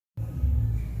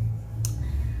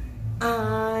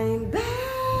I'm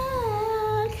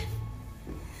back.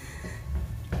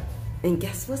 And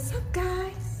guess what's up,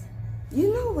 guys?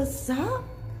 You know what's up?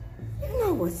 You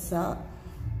know what's up.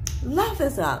 Love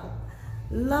is up.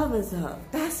 Love is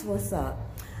up. That's what's up.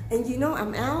 And you know,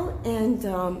 I'm out, and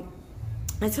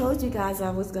I told you guys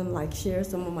I was gonna like share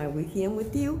some of my weekend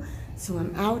with you. So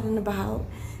I'm out and about,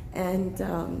 and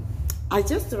I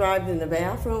just arrived in the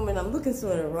bathroom, and I'm looking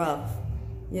sort of rough.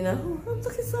 You know, I'm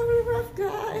looking sort of rough,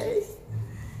 guys.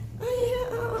 I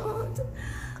am.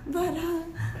 But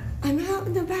I'm out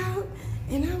and about,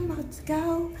 and I'm about to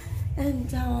go and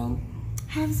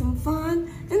have some fun.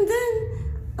 And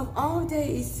then, of all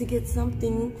days, to get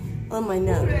something on my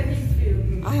nose.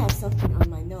 I have something on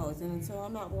my nose, and so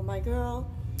I'm out with my girl,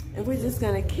 and we're just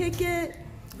gonna kick it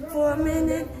for a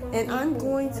minute, and I'm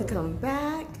going to come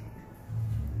back.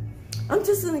 I'm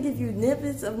just gonna give you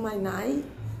snippets of my night,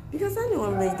 because I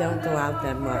normally don't go out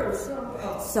that much.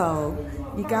 So,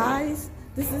 you guys,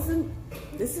 this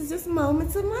is just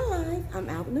moments of my life. I'm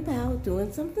out and about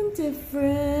doing something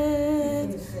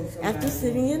different after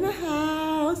sitting in the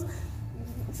house.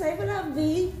 Say what up,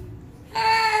 V.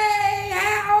 Hey,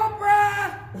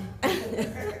 Oprah!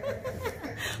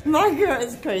 My girl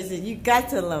is crazy. You got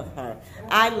to love her.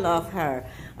 I love her.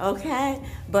 Okay?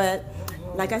 But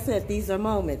like I said, these are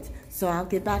moments. So I'll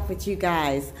get back with you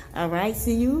guys. All right?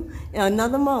 See you in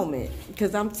another moment,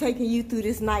 because I'm taking you through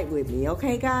this night with me.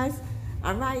 Okay, guys?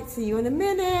 All right. See you in a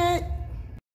minute.